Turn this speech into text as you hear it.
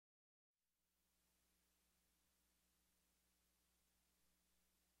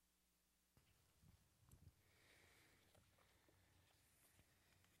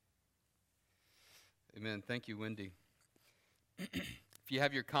Amen. Thank you, Wendy. If you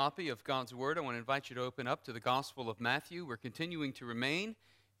have your copy of God's Word, I want to invite you to open up to the Gospel of Matthew. We're continuing to remain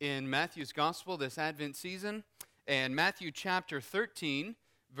in Matthew's Gospel this Advent season. And Matthew chapter 13,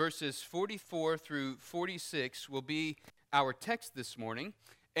 verses 44 through 46 will be our text this morning.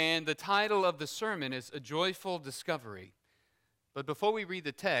 And the title of the sermon is A Joyful Discovery. But before we read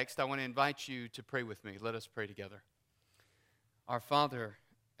the text, I want to invite you to pray with me. Let us pray together. Our Father,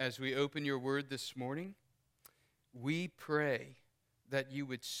 as we open your word this morning, we pray that you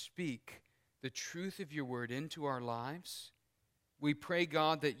would speak the truth of your word into our lives. We pray,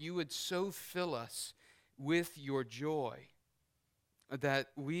 God, that you would so fill us with your joy that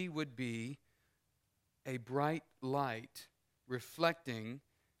we would be a bright light reflecting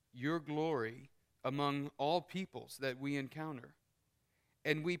your glory among all peoples that we encounter.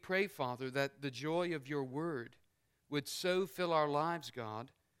 And we pray, Father, that the joy of your word would so fill our lives, God,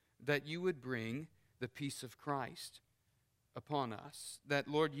 that you would bring the peace of Christ upon us. That,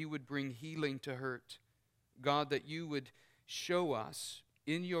 Lord, you would bring healing to hurt. God, that you would show us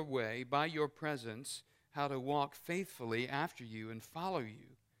in your way, by your presence, how to walk faithfully after you and follow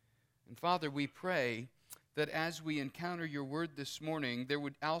you. And Father, we pray that as we encounter your word this morning, there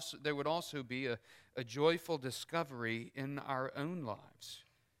would also be a joyful discovery in our own lives.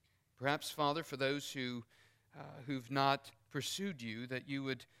 Perhaps, Father, for those who've not pursued you, that you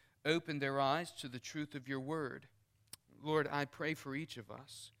would open their eyes to the truth of your word. Lord, I pray for each of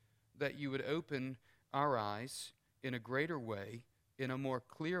us that you would open our eyes in a greater way, in a more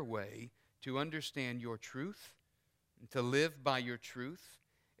clear way, to understand your truth, and to live by your truth.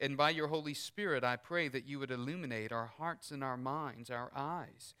 And by your Holy Spirit, I pray that you would illuminate our hearts and our minds, our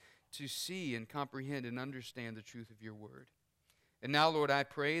eyes, to see and comprehend and understand the truth of your word. And now, Lord, I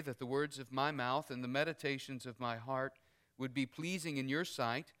pray that the words of my mouth and the meditations of my heart would be pleasing in your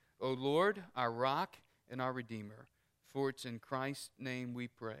sight, O Lord, our rock and our Redeemer. For it's in Christ's name we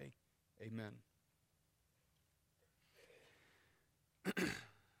pray. Amen.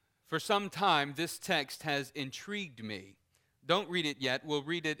 For some time, this text has intrigued me. Don't read it yet. We'll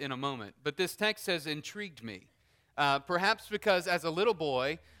read it in a moment. But this text has intrigued me. Perhaps because as a little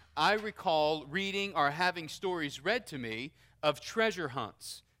boy, I recall reading or having stories read to me of treasure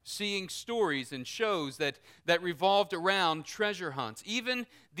hunts, seeing stories and shows that revolved around treasure hunts. Even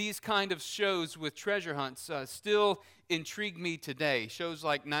these kind of shows with treasure hunts still intrigue me today. Shows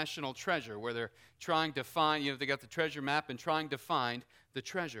like National Treasure, where they're trying to find, they got the treasure map and trying to find the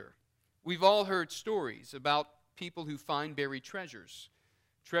treasure. We've all heard stories about people who find buried treasures,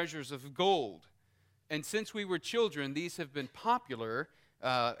 treasures of gold. And since we were children, these have been popular,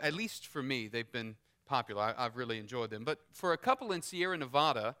 at least for me, they've been popular. I've really enjoyed them. But for a couple in Sierra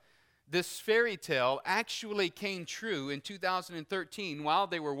Nevada, this fairy tale actually came true in 2013 while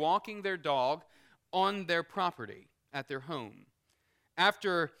they were walking their dog on their property at their home.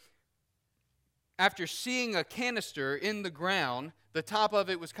 After seeing a canister in the ground, the top of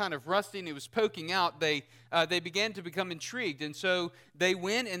it was kind of rusty and it was poking out, they began to become intrigued. And so they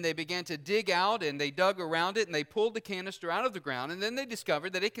went and they began to dig out and they dug around it and they pulled the canister out of the ground. And then they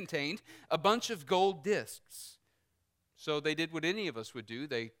discovered that it contained a bunch of gold discs. So they did what any of us would do.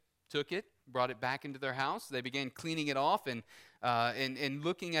 They took it, brought it back into their house. They began cleaning it off and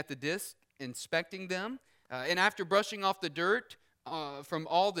looking at the discs, inspecting them. And after brushing off the dirt from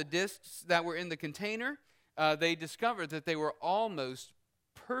all the discs that were in the container, they discovered that they were almost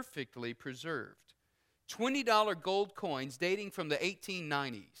perfectly preserved. $20 gold coins dating from the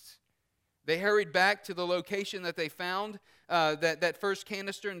 1890s. They hurried back to the location that they found that first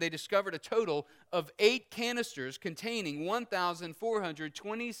canister, and they discovered a total of 8 canisters containing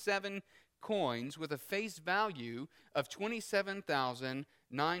 1,427 coins with a face value of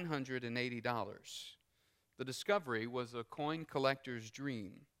 $27,980. The discovery was a coin collector's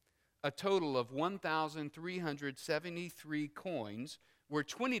dream. A total of 1,373 coins were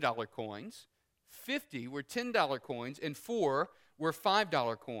 $20 coins, 50 were $10 coins, and 4 were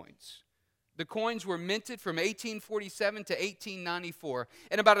 $5 coins. The coins were minted from 1847 to 1894,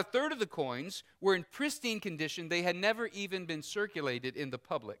 and about a third of the coins were in pristine condition. They had never even been circulated in the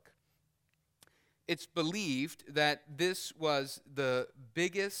public. It's believed that this was the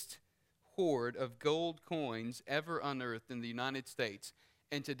biggest hoard of gold coins ever unearthed in the United States.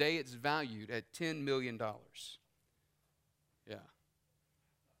 And today it's valued at $10 million. Yeah.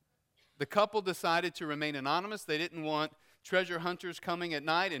 The couple decided to remain anonymous. They didn't want treasure hunters coming at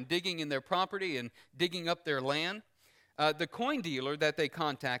night and digging in their property and digging up their land. The coin dealer that they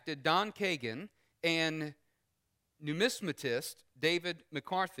contacted, Don Kagan, and numismatist David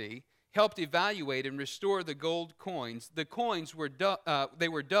McCarthy, helped evaluate and restore the gold coins. The coins were they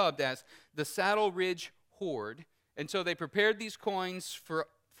were dubbed as the Saddle Ridge Hoard, and so they prepared these coins for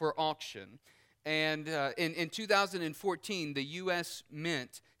auction. And in 2014, the U.S.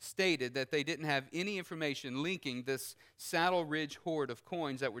 Mint stated that they didn't have any information linking this Saddle Ridge hoard of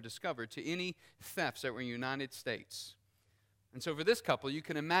coins that were discovered to any thefts that were in the United States. And so for this couple, you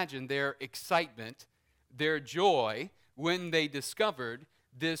can imagine their excitement, their joy when they discovered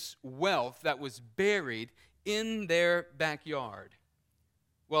this wealth that was buried in their backyard.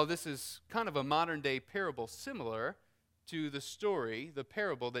 Well, this is kind of a modern-day parable similar to the story, the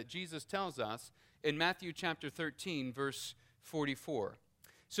parable that Jesus tells us in Matthew chapter 13, verse 44.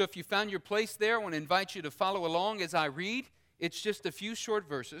 So if you found your place there, I want to invite you to follow along as I read. It's just a few short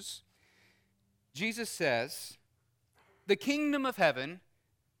verses. Jesus says, "The kingdom of heaven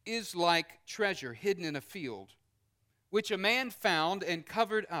is like treasure hidden in a field, which a man found and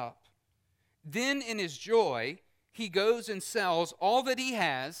covered up. Then in his joy, he goes and sells all that he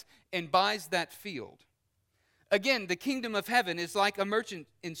has and buys that field. Again, the kingdom of heaven is like a merchant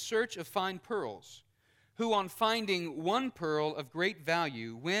in search of fine pearls, who on finding one pearl of great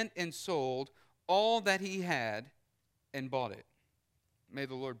value went and sold all that he had and bought it." May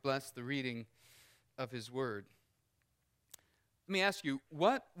the Lord bless the reading of his word. Let me ask you,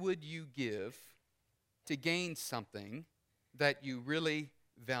 what would you give to gain something that you really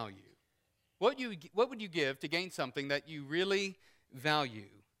value? What would you give to gain something that you really value?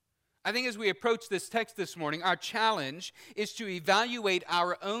 I think as we approach this text this morning, our challenge is to evaluate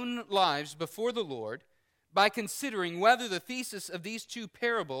our own lives before the Lord by considering whether the thesis of these two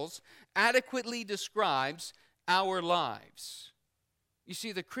parables adequately describes our lives. You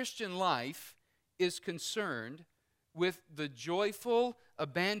see, the Christian life is concerned with the joyful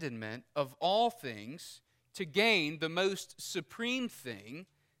abandonment of all things to gain the most supreme thing,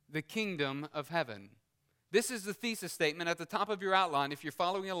 the kingdom of heaven. This is the thesis statement at the top of your outline if you're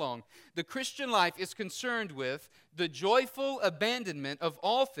following along. The Christian life is concerned with the joyful abandonment of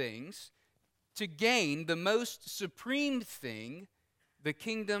all things to gain the most supreme thing, the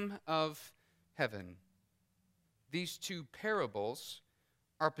kingdom of heaven. These two parables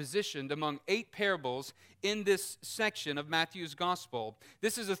are positioned among 8 parables in this section of Matthew's gospel.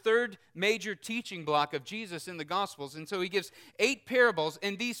 This is the third major teaching block of Jesus in the gospels, and so he gives 8 parables,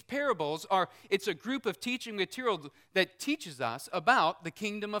 and these parables it's a group of teaching material that teaches us about the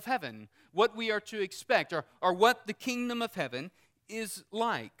kingdom of heaven, what we are to expect, or what the kingdom of heaven is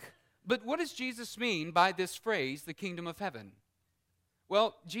like. But what does Jesus mean by this phrase, the kingdom of heaven?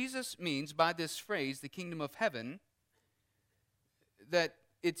 Well, Jesus means by this phrase, the kingdom of heaven, that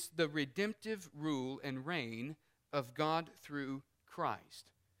it's the redemptive rule and reign of God through Christ.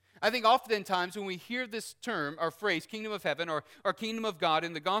 I think oftentimes when we hear this term or phrase, kingdom of heaven or kingdom of God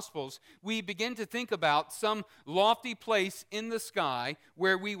in the Gospels, we begin to think about some lofty place in the sky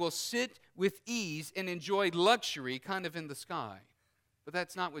where we will sit with ease and enjoy luxury kind of in the sky. But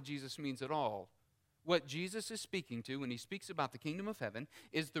that's not what Jesus means at all. What Jesus is speaking to when he speaks about the kingdom of heaven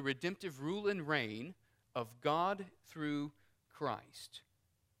is the redemptive rule and reign of God through Christ.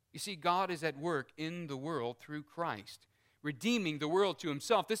 You see, God is at work in the world through Christ, redeeming the world to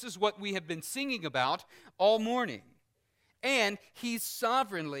himself. This is what we have been singing about all morning. And he's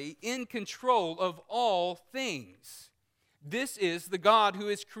sovereignly in control of all things. This is the God who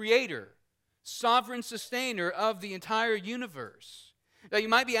is creator, sovereign sustainer of the entire universe. Now, you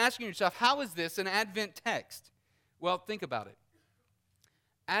might be asking yourself, how is this an Advent text? Well, think about it.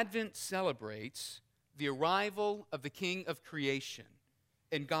 Advent celebrates the arrival of the King of creation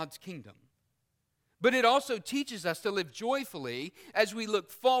in God's kingdom. But it also teaches us to live joyfully as we look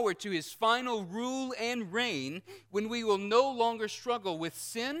forward to his final rule and reign when we will no longer struggle with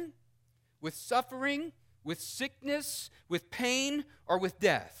sin, with suffering, with sickness, with pain, or with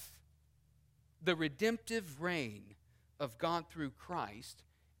death. The redemptive reign of God through Christ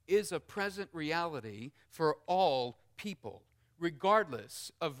is a present reality for all people, regardless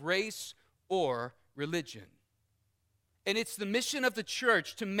of race or religion. And it's the mission of the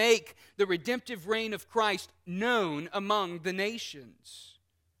church to make the redemptive reign of Christ known among the nations.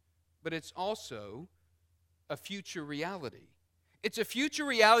 But it's also a future reality. It's a future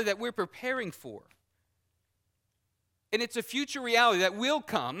reality that we're preparing for. And it's a future reality that will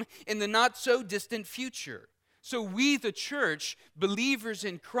come in the not-so-distant future. So we, the church, believers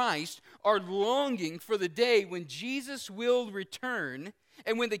in Christ, are longing for the day when Jesus will return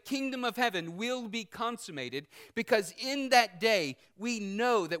and when the kingdom of heaven will be consummated, because in that day, we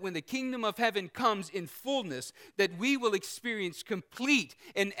know that when the kingdom of heaven comes in fullness, that we will experience complete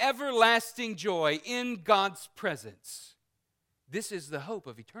and everlasting joy in God's presence. This is the hope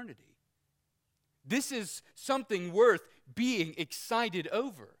of eternity. This is something worth being excited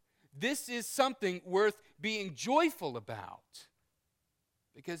over. This is something worth being joyful about,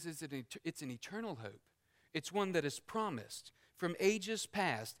 because it's an eternal hope. It's one that is promised from ages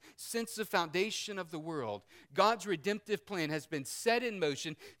past. Since the foundation of the world, God's redemptive plan has been set in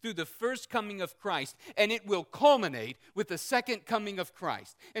motion through the first coming of Christ, and it will culminate with the second coming of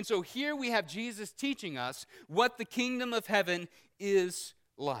Christ. And so here we have Jesus teaching us what the kingdom of heaven is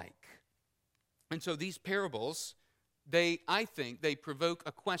like. And so these parables, I think they provoke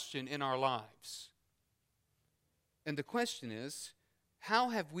a question in our lives. And the question is, how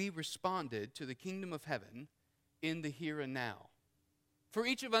have we responded to the kingdom of heaven in the here and now? For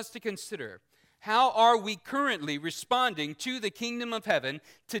each of us to consider, how are we currently responding to the kingdom of heaven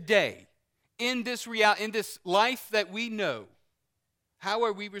today, in this life that we know? How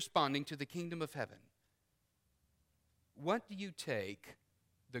are we responding to the kingdom of heaven? What do you take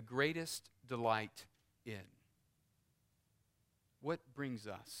the greatest delight in? What brings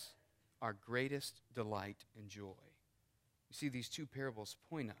us our greatest delight and joy? You see, these two parables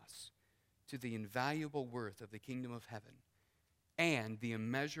point us to the invaluable worth of the kingdom of heaven and the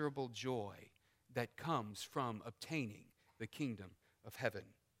immeasurable joy that comes from obtaining the kingdom of heaven.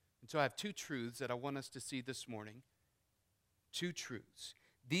 And so I have two truths that I want us to see this morning. Two truths.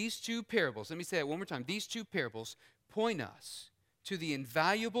 These two parables, let me say it one more time. These two parables point us to the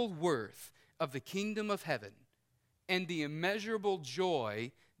invaluable worth of the kingdom of heaven and the immeasurable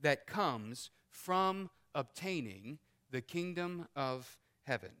joy that comes from obtaining the kingdom of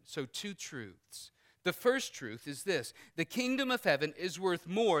heaven. So two truths. The first truth is this: the kingdom of heaven is worth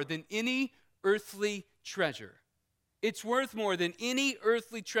more than any earthly treasure. It's worth more than any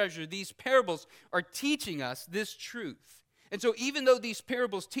earthly treasure. These parables are teaching us this truth. And so even though these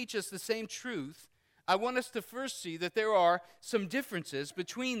parables teach us the same truth, I want us to first see that there are some differences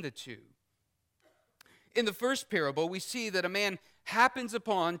between the two. In the first parable, we see that a man happens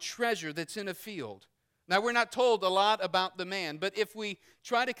upon treasure that's in a field. Now, we're not told a lot about the man, but if we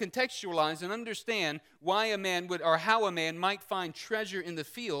try to contextualize and understand why a man would, or how a man might find treasure in the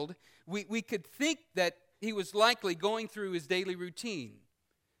field, we could think that he was likely going through his daily routine.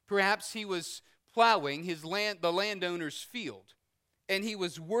 Perhaps he was plowing the landowner's field, and he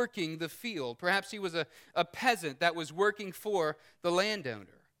was working the field. Perhaps he was a peasant that was working for the landowner.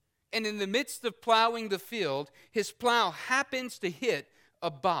 And in the midst of plowing the field, his plow happens to hit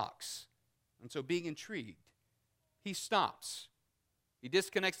a box. And so, being intrigued, he stops. He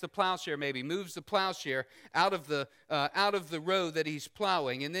disconnects the plowshare, maybe moves the plowshare out of the row that he's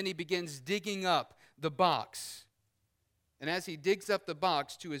plowing, and then he begins digging up the box. And as he digs up the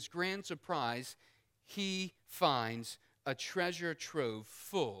box, to his grand surprise, he finds a treasure trove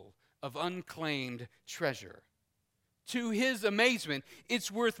full of unclaimed treasure. To his amazement, it's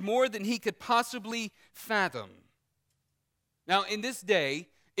worth more than he could possibly fathom. Now, in this day,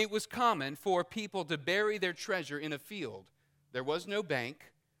 it was common for people to bury their treasure in a field. There was no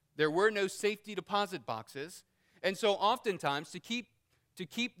bank. There were no safety deposit boxes. And so oftentimes, to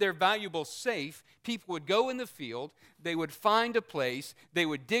keep their valuables safe, people would go in the field, they would find a place, they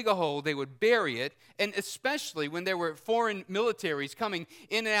would dig a hole, they would bury it, and especially when there were foreign militaries coming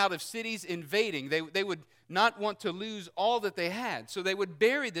in and out of cities invading, they would not want to lose all that they had, so they would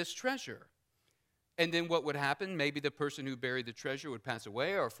bury this treasure. And then what would happen? Maybe the person who buried the treasure would pass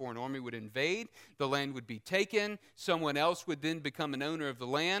away, or a foreign army would invade. The land would be taken. Someone else would then become an owner of the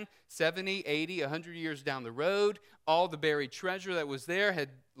land. 70, 80, 100 years down the road, all the buried treasure that was there had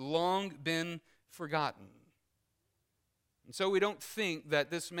long been forgotten. And so we don't think that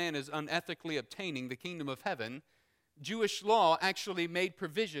this man is unethically obtaining the kingdom of heaven. Jewish law actually made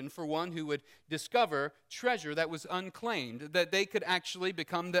provision for one who would discover treasure that was unclaimed, that they could actually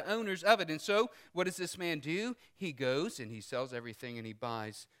become the owners of it. And so, what does this man do? He goes and he sells everything and he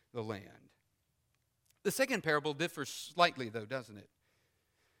buys the land. The second parable differs slightly, though, doesn't it?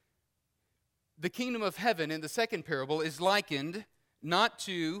 The kingdom of heaven in the second parable is likened not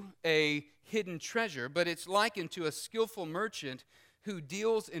to a hidden treasure, but it's likened to a skillful merchant who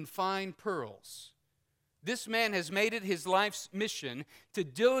deals in fine pearls. This man has made it his life's mission to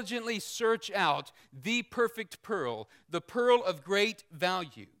diligently search out the perfect pearl, the pearl of great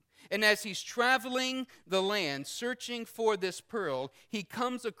value. And as he's traveling the land searching for this pearl, he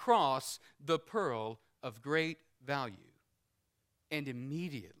comes across the pearl of great value. And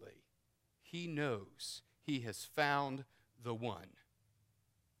immediately, he knows he has found the one.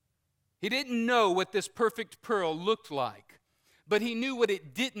 He didn't know what this perfect pearl looked like, but he knew what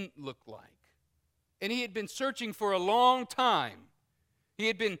it didn't look like. And he had been searching for a long time. He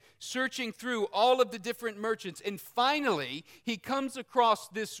had been searching through all of the different merchants, and finally, he comes across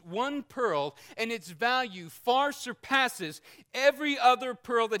this one pearl, and its value far surpasses every other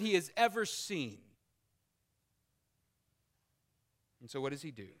pearl that he has ever seen. And so what does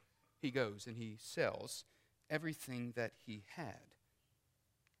he do? He goes and he sells everything that he had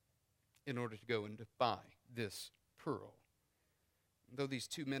in order to go and to buy this pearl. Though these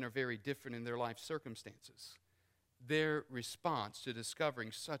two men are very different in their life circumstances, their response to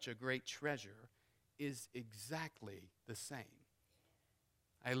discovering such a great treasure is exactly the same.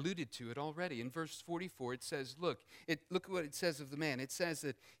 I alluded to it already. In verse 44, it says, look what it says of the man. It says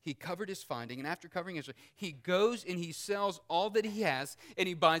that he covered his finding, and after covering his, he goes and he sells all that he has, and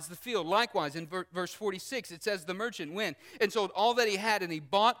he buys the field. Likewise, in verse 46, it says the merchant went and sold all that he had, and he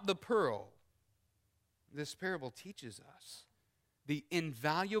bought the pearl. This parable teaches us the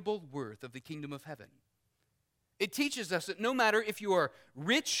invaluable worth of the kingdom of heaven. It teaches us that no matter if you are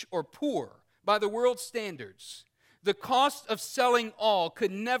rich or poor by the world's standards, the cost of selling all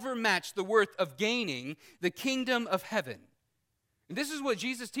could never match the worth of gaining the kingdom of heaven. And this is what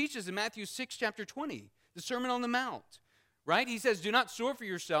Jesus teaches in Matthew 6, chapter 20, the Sermon on the Mount, right? He says, do not store for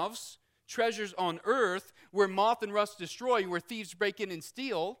yourselves treasures on earth where moth and rust destroy, where thieves break in and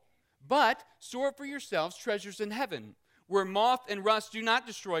steal, but store for yourselves treasures in heaven, where moth and rust do not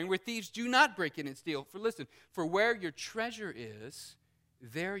destroy, and where thieves do not break in and steal. For listen, for where your treasure is,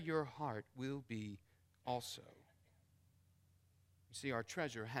 there your heart will be also. You see, our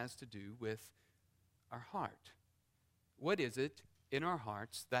treasure has to do with our heart. What is it in our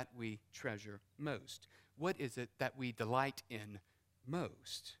hearts that we treasure most? What is it that we delight in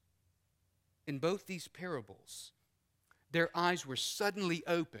most? In both these parables, their eyes were suddenly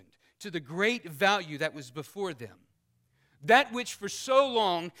opened to the great value that was before them. That which for so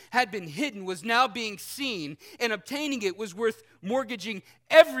long had been hidden was now being seen, and obtaining it was worth mortgaging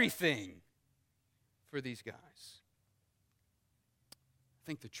everything for these guys. I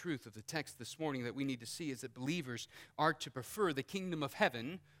think the truth of the text this morning that we need to see is that believers are to prefer the kingdom of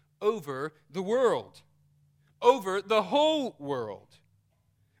heaven over the world, over the whole world.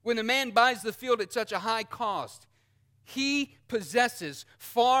 When a man buys the field at such a high cost, he possesses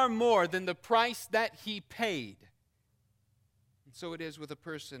far more than the price that he paid. And so it is with a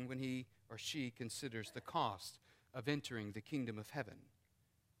person when he or she considers the cost of entering the kingdom of heaven.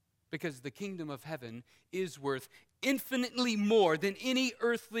 Because the kingdom of heaven is worth infinitely more than any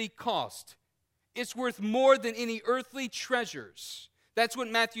earthly cost. It's worth more than any earthly treasures. That's what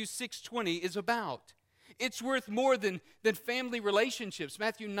Matthew 6:20 is about. It's worth more than family relationships.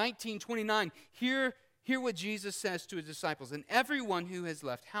 Matthew 19:29. Hear what Jesus says to his disciples. And everyone who has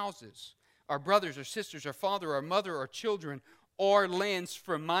left houses, our brothers or sisters, our father, our mother, our children, or lands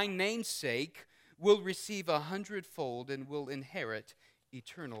for my name's sake, will receive 100-fold and will inherit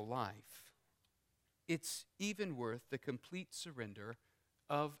eternal life. It's even worth the complete surrender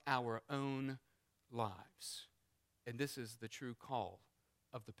of our own lives. And this is the true call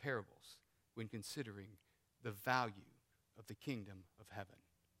of the parables when considering the value of the kingdom of heaven.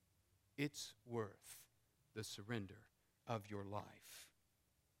 It's worth the surrender of your life.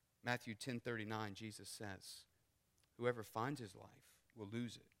 Matthew 10:39, Jesus says, whoever finds his life will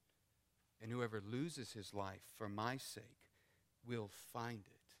lose it, and whoever loses his life for my sake will find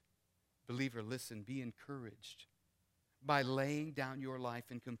it. Believer, listen, be encouraged. By laying down your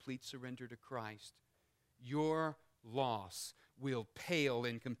life in complete surrender to Christ, your loss will pale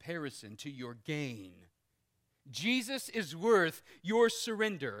in comparison to your gain. Jesus is worth your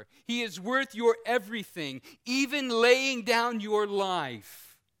surrender. He is worth your everything, even laying down your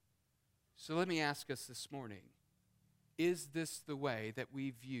life. So let me ask us this morning, is this the way that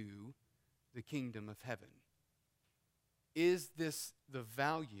we view the kingdom of heaven? Is this the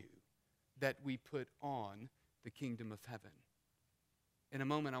value that we put on the kingdom of heaven? In a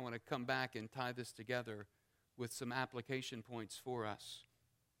moment, I want to come back and tie this together with some application points for us.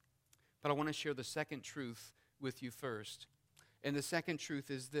 But I want to share the second truth with you first. And the second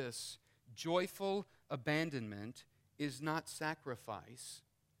truth is this: joyful abandonment is not sacrifice,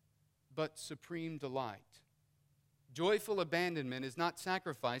 but supreme delight. Joyful abandonment is not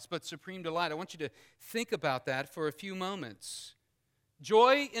sacrifice, but supreme delight. I want you to think about that for a few moments.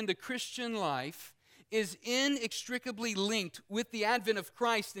 Joy in the Christian life is inextricably linked with the advent of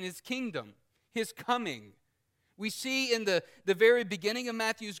Christ and his kingdom, his coming. We see in the very beginning of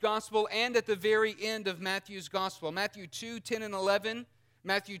Matthew's gospel and at the very end of Matthew's gospel, Matthew 2:10 and 11,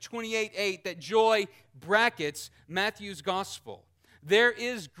 Matthew 28:8, that joy brackets Matthew's gospel. There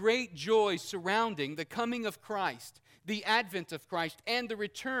is great joy surrounding the coming of Christ, the advent of Christ, and the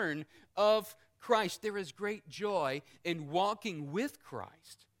return of Christ, there is great joy in walking with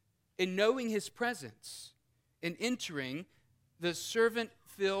Christ, in knowing his presence, in entering the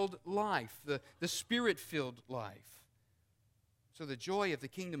servant-filled life, the spirit-filled life. So the joy of the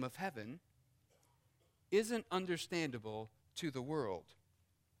kingdom of heaven isn't understandable to the world.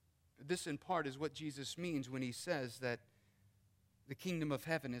 This, in part, is what Jesus means when he says that the kingdom of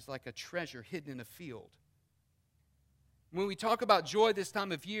heaven is like a treasure hidden in a field. When we talk about joy this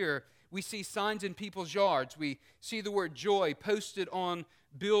time of year, we see signs in people's yards. We see the word joy posted on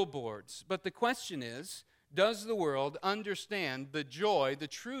billboards. But the question is, does the world understand the joy, the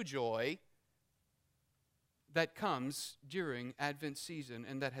true joy, that comes during Advent season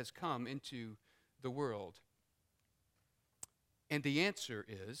and that has come into the world? And the answer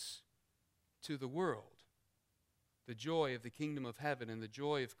is, to the world, the joy of the kingdom of heaven and the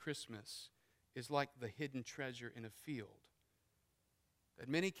joy of Christmas is like the hidden treasure in a field that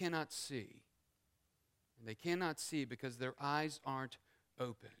many cannot see. And they cannot see because their eyes aren't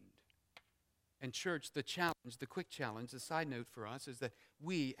opened. And church, the challenge, the quick challenge, the side note for us is that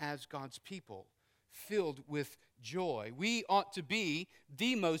we as God's people, filled with joy, we ought to be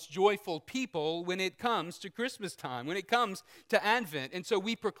the most joyful people when it comes to Christmas time, when it comes to Advent. And so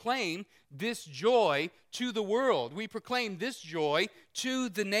we proclaim this joy to the world. We proclaim this joy to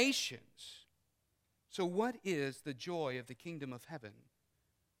the nations. So what is the joy of the kingdom of heaven?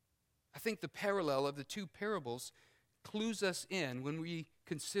 I think the parallel of the two parables clues us in when we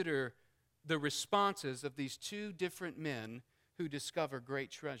consider the responses of these two different men who discover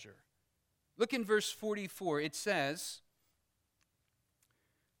great treasure. Look in verse 44. It says,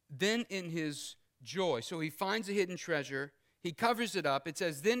 then in his joy, so he finds a hidden treasure, he covers it up. It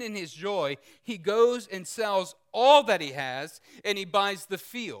says, then in his joy, he goes and sells all that he has, and he buys the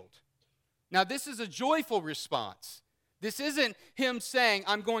field. Now, this is a joyful response. This isn't him saying,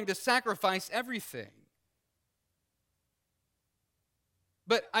 I'm going to sacrifice everything.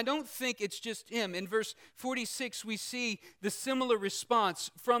 But I don't think it's just him. In verse 46, we see the similar response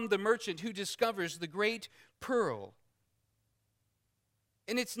from the merchant who discovers the great pearl.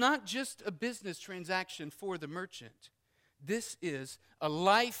 And it's not just a business transaction for the merchant. This is a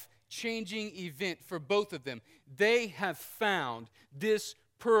life-changing event for both of them. They have found this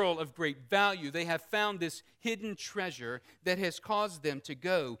pearl of great value. They have found this hidden treasure that has caused them to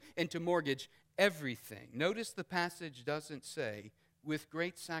go and to mortgage everything. Notice the passage doesn't say, with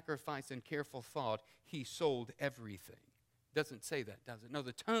great sacrifice and careful thought, he sold everything. Doesn't say that, does it? No,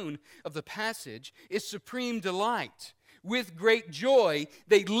 the tone of the passage is supreme delight. With great joy,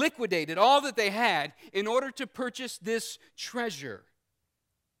 they liquidated all that they had in order to purchase this treasure.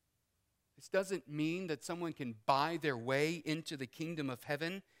 This doesn't mean that someone can buy their way into the kingdom of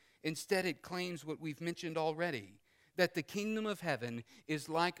heaven. Instead, it claims what we've mentioned already, that the kingdom of heaven is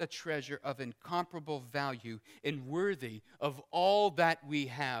like a treasure of incomparable value and worthy of all that we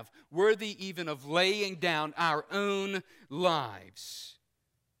have, worthy even of laying down our own lives.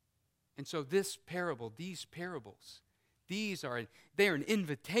 And so this parable, these parables, they're an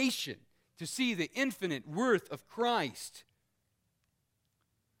invitation to see the infinite worth of Christ.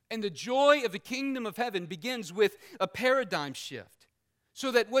 And the joy of the kingdom of heaven begins with a paradigm shift, so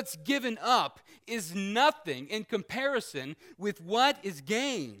that what's given up is nothing in comparison with what is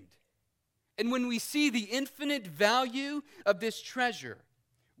gained. And when we see the infinite value of this treasure,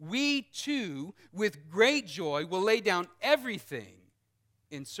 we too, with great joy, will lay down everything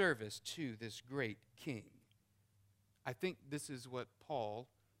in service to this great King. I think this is what Paul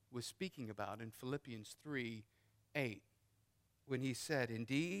was speaking about in Philippians 3:8, when he said,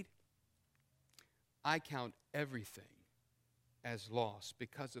 indeed, I count everything as loss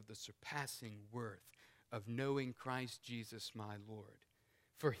because of the surpassing worth of knowing Christ Jesus my Lord.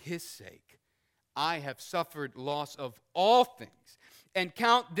 For his sake, I have suffered loss of all things and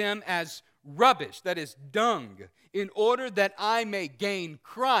count them as rubbish, that is dung, in order that I may gain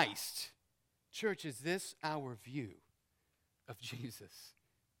Christ. Church, is this our view of Jesus?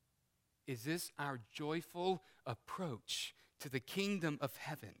 Is this our joyful approach to the kingdom of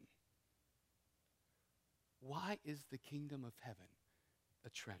heaven? Why is the kingdom of heaven a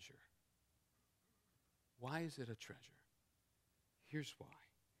treasure? Why is it a treasure? Here's why.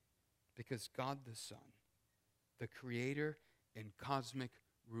 Because God the Son, the creator and cosmic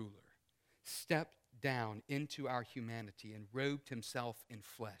ruler, stepped down into our humanity and robed himself in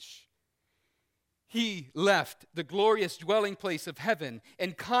flesh. He left the glorious dwelling place of heaven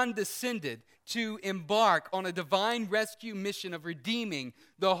and condescended to embark on a divine rescue mission of redeeming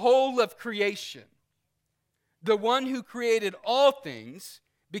the whole of creation. The one who created all things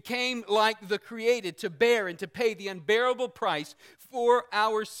became like the created to bear and to pay the unbearable price for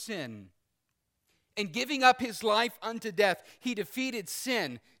our sin. And giving up his life unto death, he defeated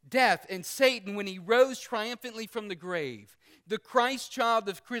sin, death, and Satan when he rose triumphantly from the grave. The Christ child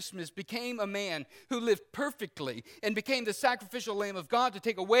of Christmas became a man who lived perfectly and became the sacrificial Lamb of God to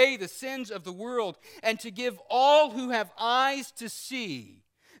take away the sins of the world and to give all who have eyes to see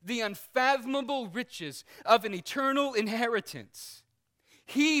the unfathomable riches of an eternal inheritance.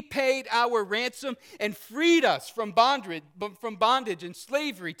 He paid our ransom and freed us from bondage and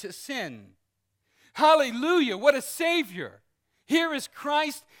slavery to sin. Hallelujah, what a Savior. Here is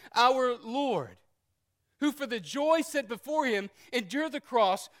Christ our Lord, who for the joy set before him endured the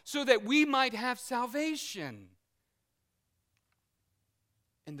cross so that we might have salvation.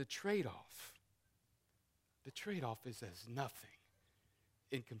 And the trade-off is as nothing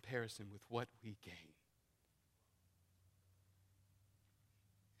in comparison with what we gain.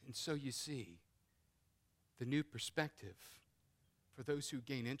 And so you see, the new perspective for those who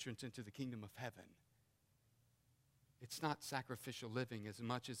gain entrance into the kingdom of heaven, it's not sacrificial living as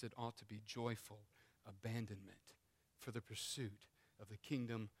much as it ought to be joyful abandonment for the pursuit of the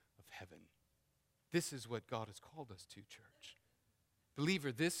kingdom of heaven. This is what God has called us to, church.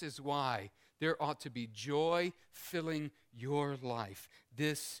 Believer, this is why there ought to be joy filling your life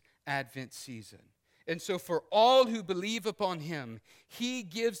this Advent season. And so for all who believe upon him, he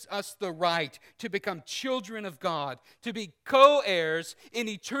gives us the right to become children of God, to be co-heirs in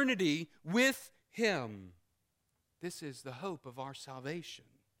eternity with him. This is the hope of our salvation.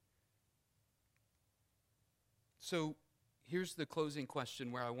 So here's the closing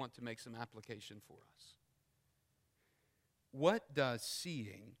question where I want to make some application for us. What does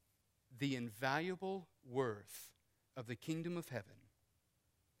seeing the invaluable worth of the kingdom of heaven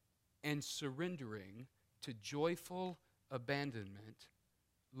and surrendering to joyful abandonment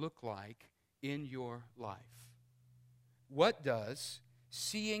look like in your life? What does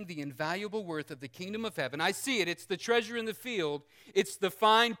seeing the invaluable worth of the kingdom of heaven, I see it, it's the treasure in the field, it's the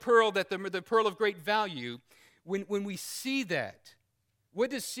fine pearl, the pearl of great value. When we see that,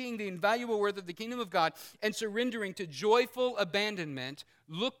 what does seeing the invaluable worth of the kingdom of God and surrendering to joyful abandonment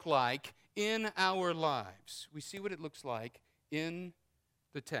look like in our lives? We see what it looks like in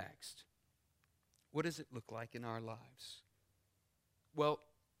the text. What does it look like in our lives? Well,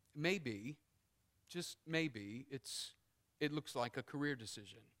 maybe, just maybe, it looks like a career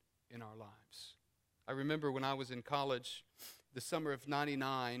decision in our lives. I remember when I was in college, the summer of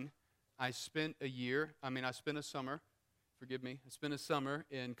 '99, I spent a summer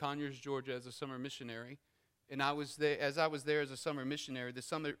in Conyers, Georgia as a summer missionary. And I was there as a summer missionary,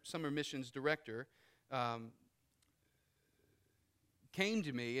 the summer missions director came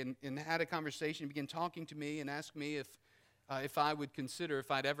to me and had a conversation, began talking to me and asked me if I'd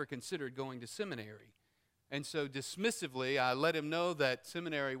ever considered going to seminary. And so dismissively, I let him know that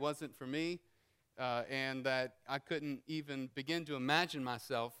seminary wasn't for me and that I couldn't even begin to imagine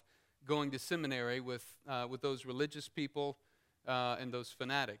myself going to seminary with those religious people and those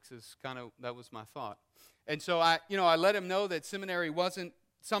fanatics. That was my thought. And so I let him know that seminary wasn't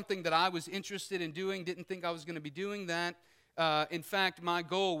something that I was interested in doing, didn't think I was going to be doing that. In fact, my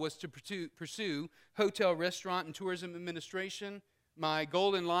goal was to pursue hotel, restaurant, and tourism administration. My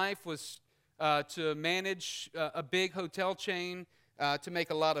goal in life was to manage a big hotel chain, to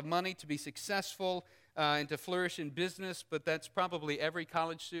make a lot of money, to be successful, and to flourish in business. But that's probably every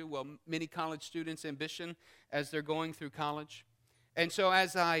college student, many college students' ambition as they're going through college. And so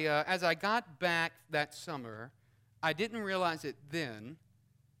as I got back that summer, I didn't realize it then,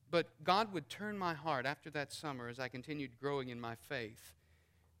 but God would turn my heart after that summer as I continued growing in my faith.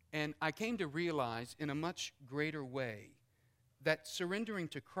 And I came to realize in a much greater way that surrendering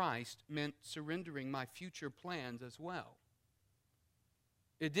to Christ meant surrendering my future plans as well.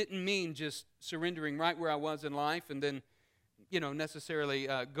 It didn't mean just surrendering right where I was in life and then, necessarily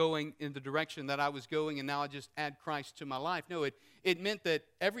going in the direction that I was going and now I just add Christ to my life. No, it meant that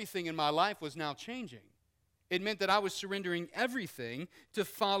everything in my life was now changing. It meant that I was surrendering everything to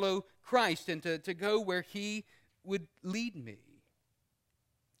follow Christ and to go where he would lead me.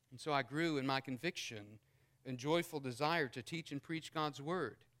 And so I grew in my conviction and joyful desire to teach and preach God's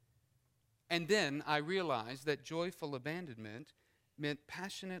word. And then I realized that joyful abandonment meant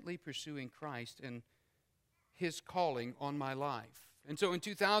passionately pursuing Christ and his calling on my life. And so in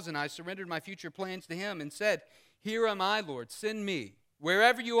 2000, I surrendered my future plans to him and said, "Here am I, Lord, send me.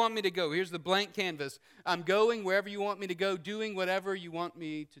 Wherever you want me to go, here's the blank canvas. I'm going wherever you want me to go, doing whatever you want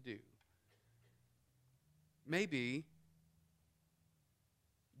me to do." Maybe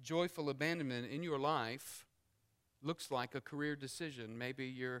joyful abandonment in your life looks like a career decision. Maybe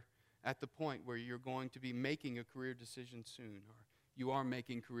you're at the point where you're going to be making a career decision soon, or you are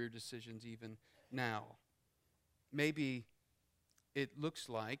making career decisions even now. Maybe it looks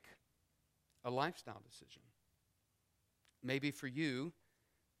like a lifestyle decision. Maybe for you,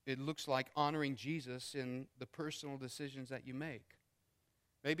 it looks like honoring Jesus in the personal decisions that you make.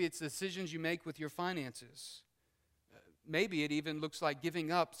 Maybe it's decisions you make with your finances. Maybe it even looks like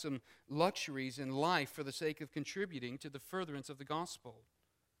giving up some luxuries in life for the sake of contributing to the furtherance of the gospel.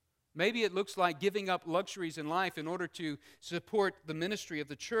 Maybe it looks like giving up luxuries in life in order to support the ministry of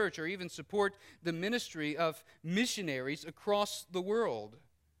the church or even support the ministry of missionaries across the world.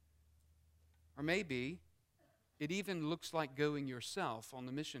 Or maybe it even looks like going yourself on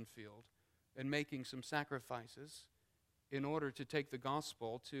the mission field and making some sacrifices in order to take the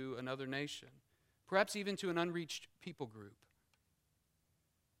gospel to another nation, perhaps even to an unreached people group.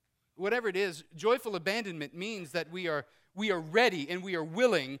 Whatever it is, joyful abandonment means that we are ready and we are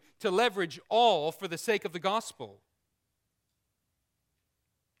willing to leverage all for the sake of the gospel.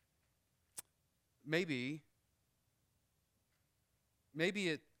 Maybe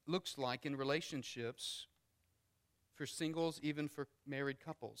it looks like in relationships for singles, even for married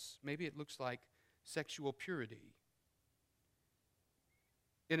couples. Maybe it looks like sexual purity.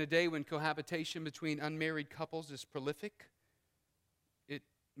 In a day when cohabitation between unmarried couples is prolific,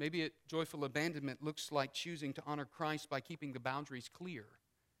 maybe joyful abandonment looks like choosing to honor Christ by keeping the boundaries clear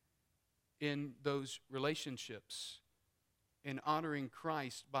in those relationships, and honoring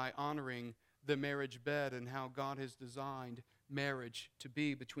Christ by honoring the marriage bed and how God has designed marriage to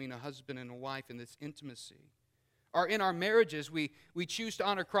be between a husband and a wife in this intimacy. Or in our marriages, we choose to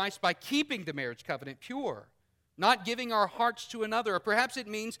honor Christ by keeping the marriage covenant pure, not giving our hearts to another. Or perhaps it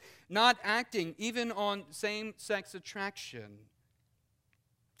means not acting even on same-sex attraction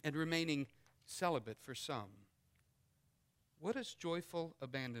and remaining celibate for some. What does joyful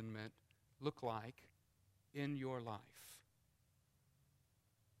abandonment look like in your life?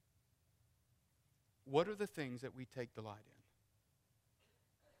 What are the things that we take delight in?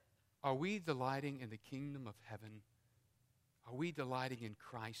 Are we delighting in the kingdom of heaven? Are we delighting in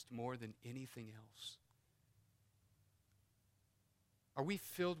Christ more than anything else? Are we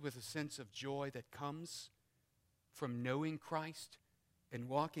filled with a sense of joy that comes from knowing Christ and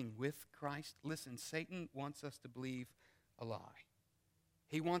walking with Christ? Listen, Satan wants us to believe a lie.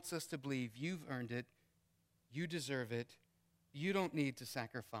 He wants us to believe you've earned it, you deserve it, you don't need to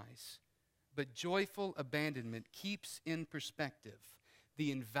sacrifice. But joyful abandonment keeps in perspective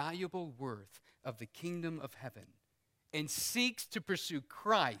the invaluable worth of the kingdom of heaven and seeks to pursue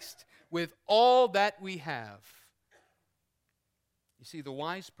Christ with all that we have. You see, the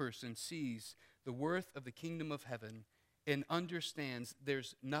wise person sees the worth of the kingdom of heaven and understands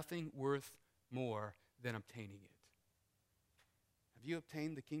there's nothing worth more than obtaining it. Have you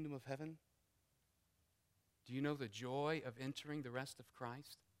obtained the kingdom of heaven? Do you know the joy of entering the rest of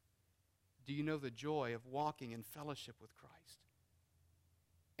Christ? Do you know the joy of walking in fellowship with Christ?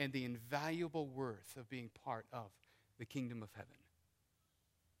 And the invaluable worth of being part of the kingdom of heaven.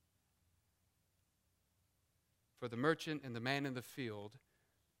 For the merchant and the man in the field,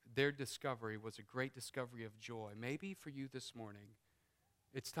 their discovery was a great discovery of joy. Maybe for you this morning,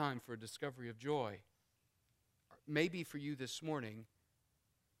 it's time for a discovery of joy. Maybe for you this morning,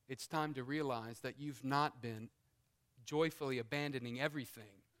 it's time to realize that you've not been joyfully abandoning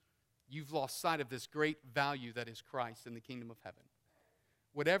everything. You've lost sight of this great value that is Christ in the kingdom of heaven.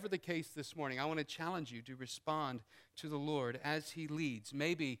 Whatever the case this morning, I want to challenge you to respond to the Lord as He leads.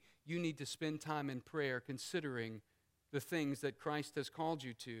 Maybe you need to spend time in prayer considering the things that Christ has called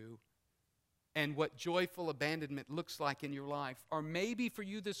you to and what joyful abandonment looks like in your life. Or maybe for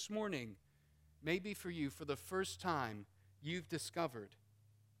you this morning, maybe for you, for the first time, you've discovered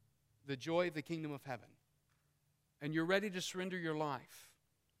the joy of the kingdom of heaven and you're ready to surrender your life.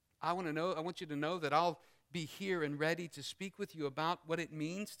 I want you to know that I'll be here and ready to speak with you about what it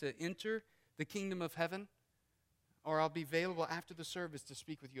means to enter the kingdom of heaven, or I'll be available after the service to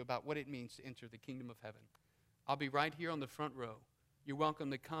speak with you about what it means to enter the kingdom of heaven. I'll be right here on the front row. You're welcome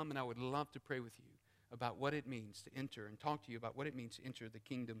to come, and I would love to pray with you about what it means to enter and talk to you about what it means to enter the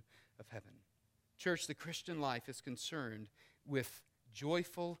kingdom of heaven. Church, the Christian life is concerned with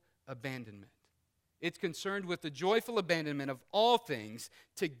joyful abandonment. It's concerned with the joyful abandonment of all things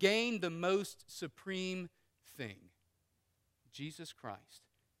to gain the most supreme thing, Jesus Christ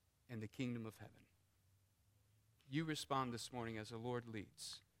and the kingdom of heaven. You respond this morning as the Lord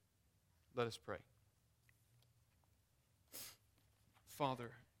leads. Let us pray.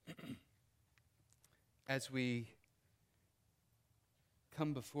 Father, as we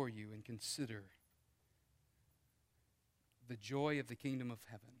come before you and consider the joy of the kingdom of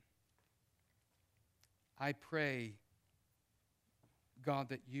heaven, I pray, God,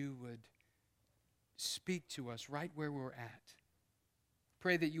 that you would speak to us right where we're at.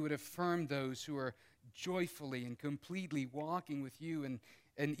 Pray that you would affirm those who are joyfully and completely walking with you and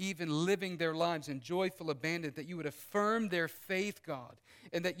even living their lives in joyful abandon, that you would affirm their faith, God,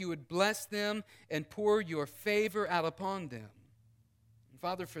 and that you would bless them and pour your favor out upon them. And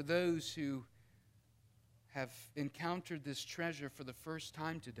Father, for those who have encountered this treasure for the first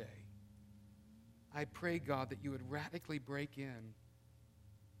time today, I pray, God, that you would radically break in,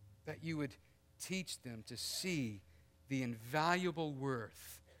 that you would teach them to see the invaluable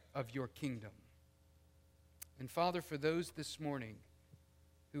worth of your kingdom. And Father, for those this morning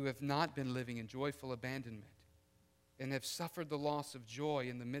who have not been living in joyful abandonment and have suffered the loss of joy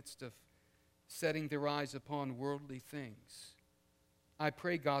in the midst of setting their eyes upon worldly things, I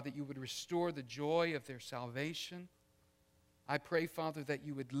pray, God, that you would restore the joy of their salvation. I pray, Father, that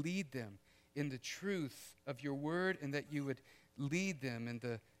you would lead them in the truth of your word, and that you would lead them in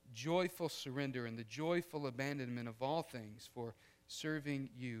the joyful surrender and the joyful abandonment of all things for serving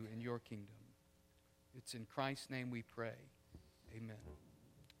you in your kingdom. It's in Christ's name we pray. Amen.